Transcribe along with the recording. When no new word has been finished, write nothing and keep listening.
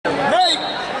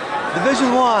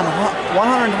Division 1,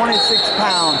 126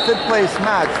 pound, fifth place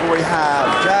match where we have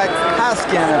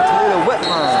Haskin and Toledo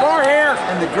Whitmer. Score here.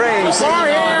 In the gray, Score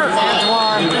here.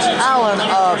 Antoine Allen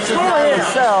of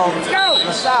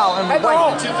LaSalle in the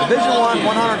white. Division 1,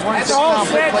 126 pound,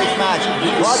 fifth place match.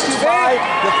 Brought to you by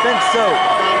Defense Soap.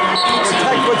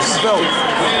 Protect what you built.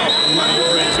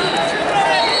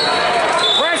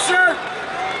 Pressure.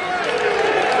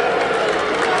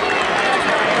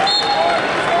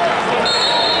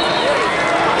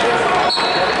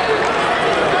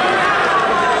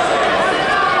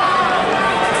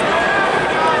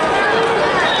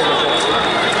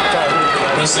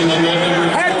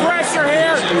 Head pressure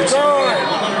here. Good.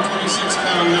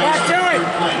 126-pound back to it.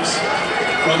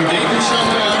 From Dayton,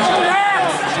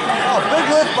 oh, big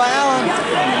lift by Allen.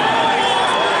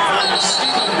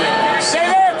 Stay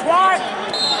there, Antoine.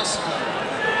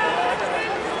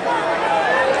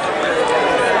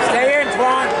 Stay in,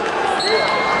 Antoine.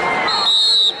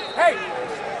 Hey.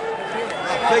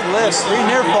 Big lift, 3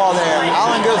 near fall there.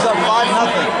 Allen goes up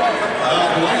 5-0.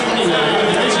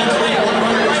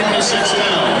 126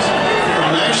 pounds.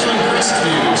 From Ashland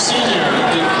Crestview, senior,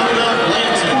 Dakota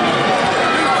Blanton.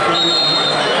 From North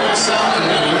Carolina South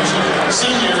Range,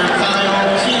 senior,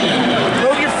 Kyle Keenan.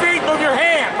 Move your feet, move your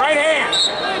hand, right hand.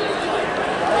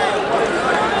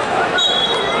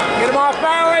 Get him off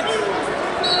balance.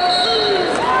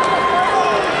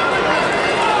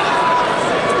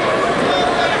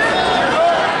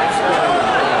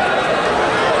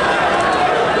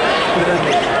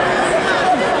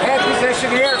 Head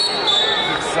position here.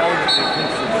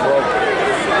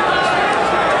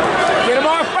 Get him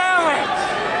off balance.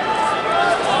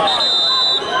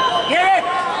 Get it!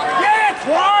 Get it,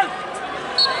 Juan!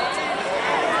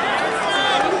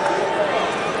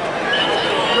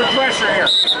 Good pressure here.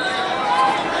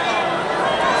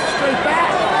 Straight back.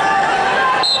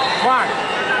 Come on.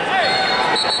 Hey,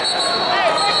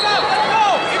 let's go!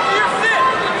 Get to your sit!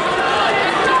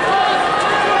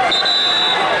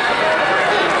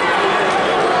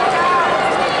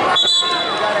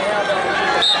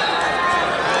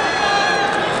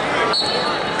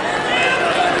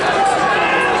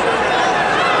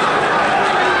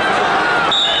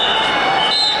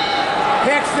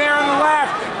 Picks there on the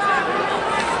left.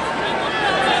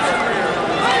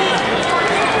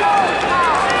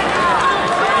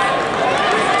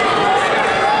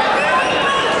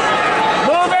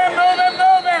 Move him, move him,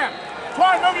 move him. Come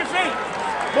on, move your feet.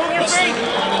 Move your feet.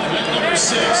 Number 6,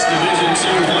 Division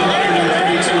 2,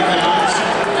 132 pounds.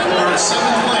 For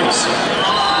 7th place.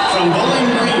 From Bowling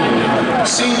Green,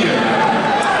 senior,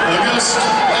 Auguste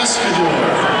Escador.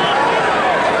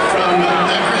 From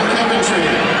Akron Coventry,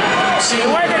 senior,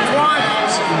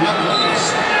 Miles Knuckles.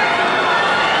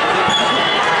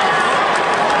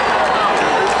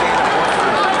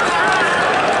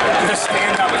 Just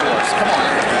stand up for us. Come on.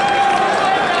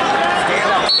 Stand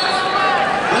up.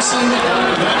 Wrestling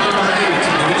mat number 8,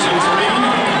 Division 3,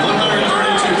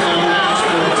 132-pound match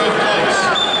for 5th place.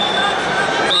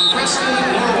 From Preston,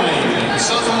 Norway,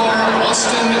 sophomore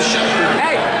Austin Shepard.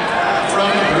 Hey.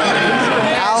 From Reading.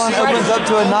 Allen opens up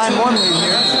to a 9-1 lead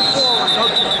here.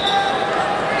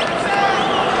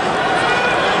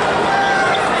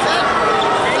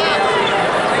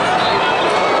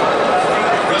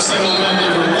 Wrestling mat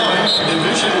number 1,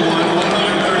 Division 1,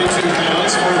 132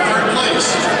 pounds for 3rd place.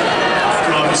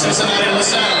 From Cincinnati,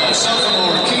 LaSalle,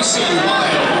 sophomore Casey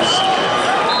Wiles.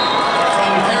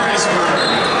 From Perrysburg,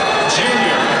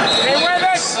 junior. Stay with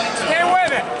it. Stay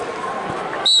with it.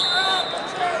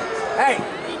 Hey,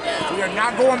 we are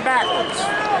not going backwards.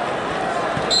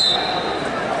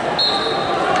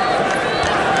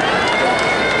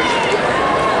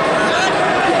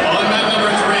 On mat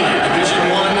number 3, Division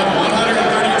 1,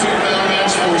 132-pound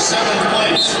match for 7th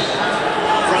place.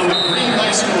 From Green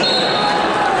High School,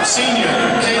 senior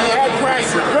Caleb Head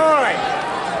pressure. Good.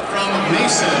 From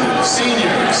Mason,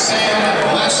 senior Sam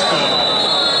Blasco.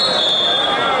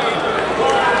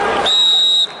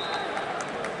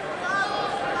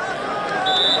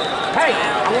 Hey,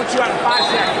 I want you out in 5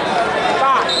 seconds.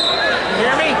 5. You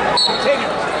hear me? Continue.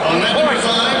 On mat number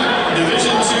 5,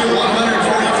 Division 2, 145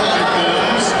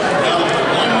 pounds, bout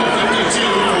 152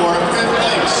 for 5th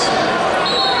place.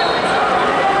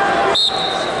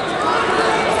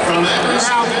 From Akron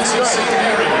St. Vincent St.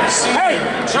 Mary, senior Hey,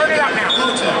 turn it up now.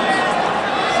 Hotel.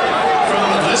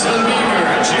 From Lisbon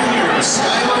Beaver, junior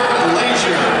Skylar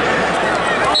Leisure.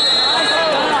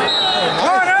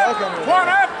 One up. One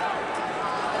up.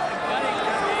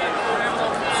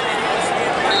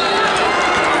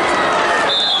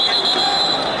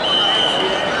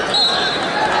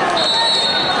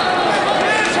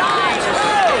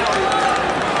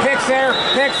 there.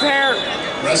 Picks there.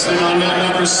 Wrestling on mat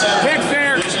number 7. Picks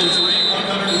there. Division 3,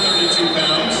 132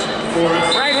 pounds. For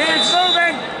Right hand's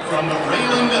moving. from the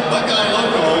Rayland Buckeye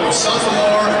local,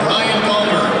 sophomore Ryan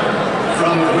Palmer.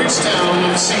 From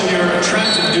Wichtown, senior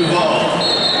Trent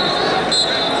Duvall.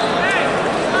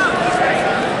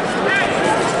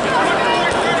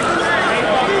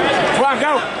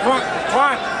 Go. Come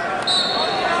on.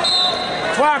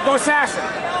 Go assassin.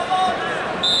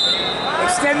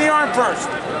 Extend the arm first.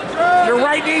 Your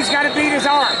right knee's got to beat his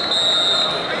arm.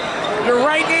 Your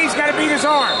right knee's got to beat his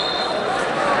arm.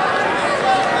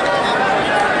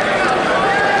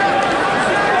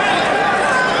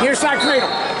 Near side cradle.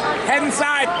 Head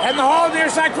inside. Head in the hole. Near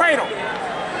side cradle.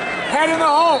 Head in the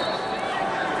hole.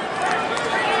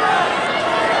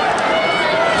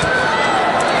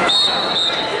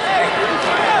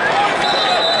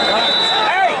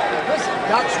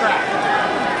 Gut strap.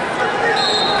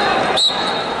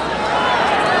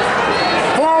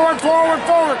 Forward, forward,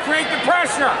 forward. Create the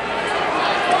pressure.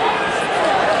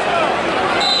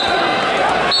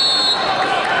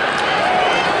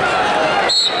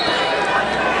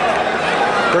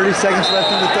 Seconds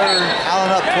left in the third.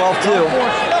 Allen up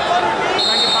 12-2.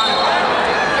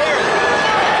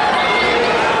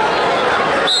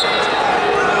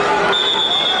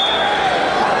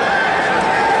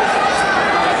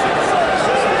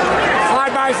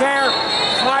 There.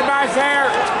 Flyby's there.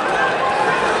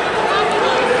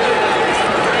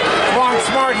 Long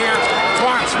smart here.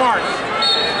 Long smart.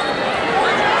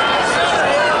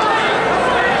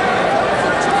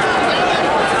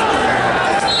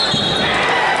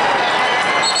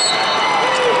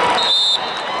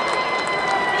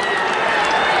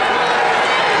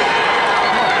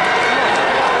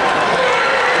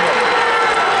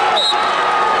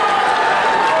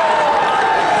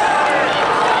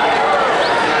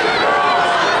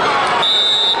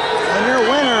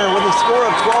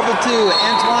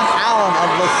 Antoine Allen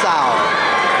of LaSalle.